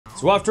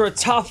So after a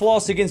tough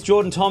loss against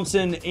Jordan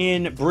Thompson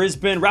in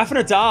Brisbane, Rafa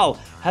Nadal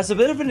has a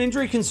bit of an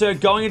injury concern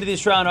going into the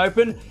Australian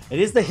Open. It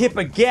is the hip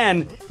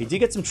again. He did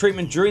get some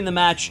treatment during the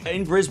match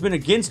in Brisbane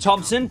against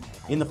Thompson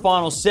in the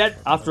final set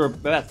after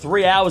about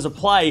 3 hours of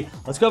play.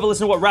 Let's go have a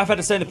listen to what Rafa had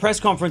to say in the press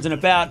conference and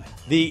about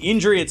the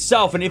injury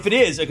itself and if it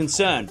is a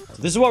concern.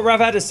 So this is what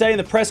Rafa had to say in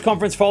the press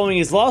conference following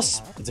his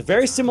loss. It's a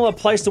very similar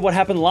place to what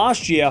happened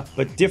last year,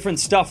 but different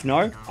stuff,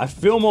 no? I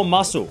feel more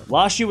muscle.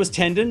 Last year was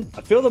tendon.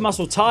 I feel the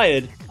muscle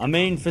tired. I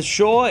mean, for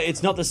sure,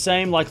 it's not the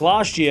same like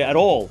last year at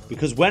all,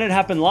 because when it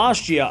happened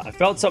last year, I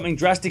felt something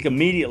drastic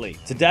immediately.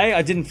 Today,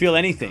 I didn't feel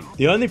anything.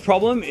 The only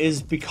problem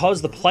is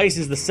because the place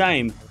is the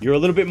same, you're a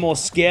little bit more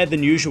scared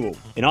than usual.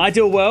 In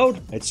ideal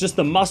world, it's just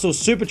the muscle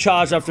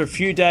supercharged after a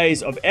few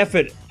days of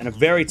effort and a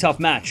very tough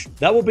match.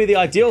 That will be the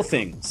ideal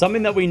thing,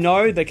 something that we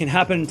know that can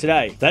happen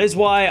today. That is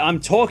why I'm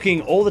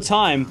talking all the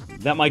time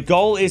that my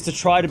goal is to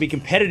try to be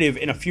competitive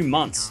in a few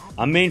months.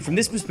 I mean, from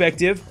this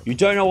perspective, you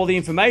don't know all the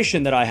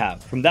information that I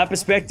have. From that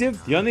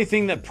perspective, the only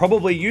thing that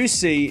probably you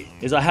see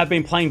is I have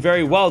been playing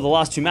very well the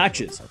last 2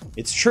 matches.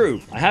 It's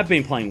true, I have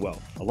been playing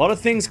well. A lot of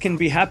things can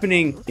be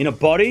happening in a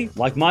body,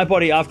 like my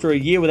body after a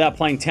year without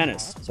playing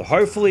tennis. So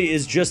hopefully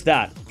it's just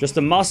that. Just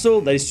a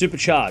muscle that is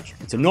supercharged.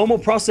 It's a normal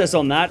process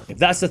on that. If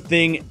that's the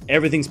thing,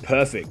 everything's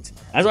perfect.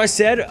 As I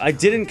said, I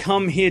didn't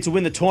come here to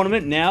win the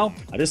tournament now.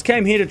 I just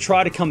came here to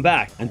try to come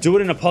back and do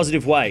it in a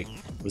positive way.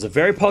 It was a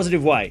very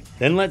positive way.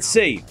 Then let's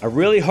see. I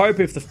really hope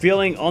if the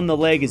feeling on the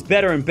leg is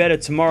better and better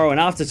tomorrow and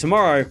after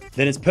tomorrow,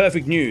 then it's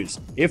perfect news.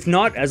 If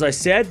not, as I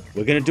said,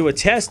 we're going to do a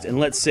test and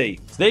let's see.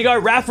 So there you go,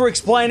 Rafa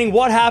explaining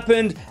what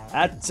happened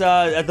at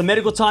the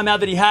medical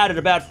timeout that he had at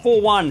about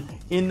 4-1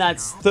 in that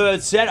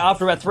 3rd set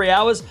after about 3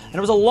 hours. And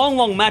it was a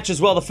long match as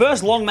well. The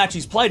first long match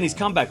he's played in his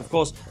comeback, of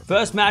course.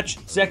 First match,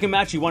 second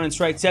match, he won in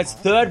straight sets.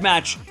 Third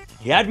match,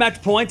 he had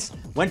match points,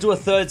 went to a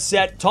 3rd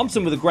set.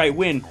 Thompson with a great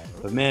win.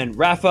 But man,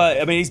 Rafa,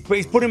 I mean,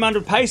 he's put him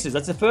under paces.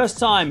 That's the first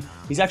time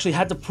he's actually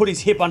had to put his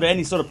hip under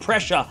any sort of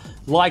pressure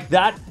like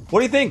that.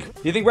 What do you think?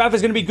 Do you think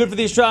Rafa's going to be good for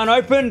the Australian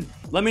Open?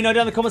 Let me know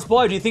down in the comments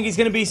below. Do you think he's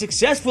going to be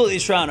successful at the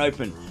Australian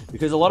Open?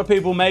 Because a lot of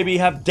people maybe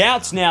have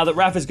doubts now that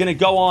Rafa's going to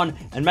go on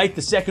and make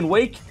the second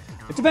week.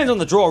 It depends on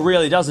the draw,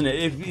 really, doesn't it?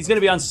 If he's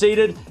going to be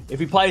unseeded, if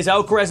he plays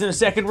Alcaraz in a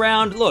second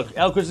round, look,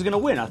 Alcaraz is going to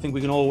win. I think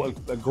we can all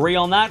agree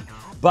on that.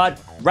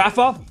 But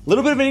Rafa, a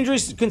little bit of an injury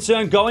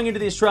concern going into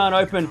the Australian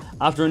Open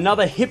after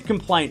another hip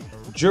complaint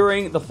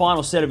during the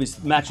final set of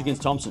his match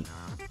against Thompson.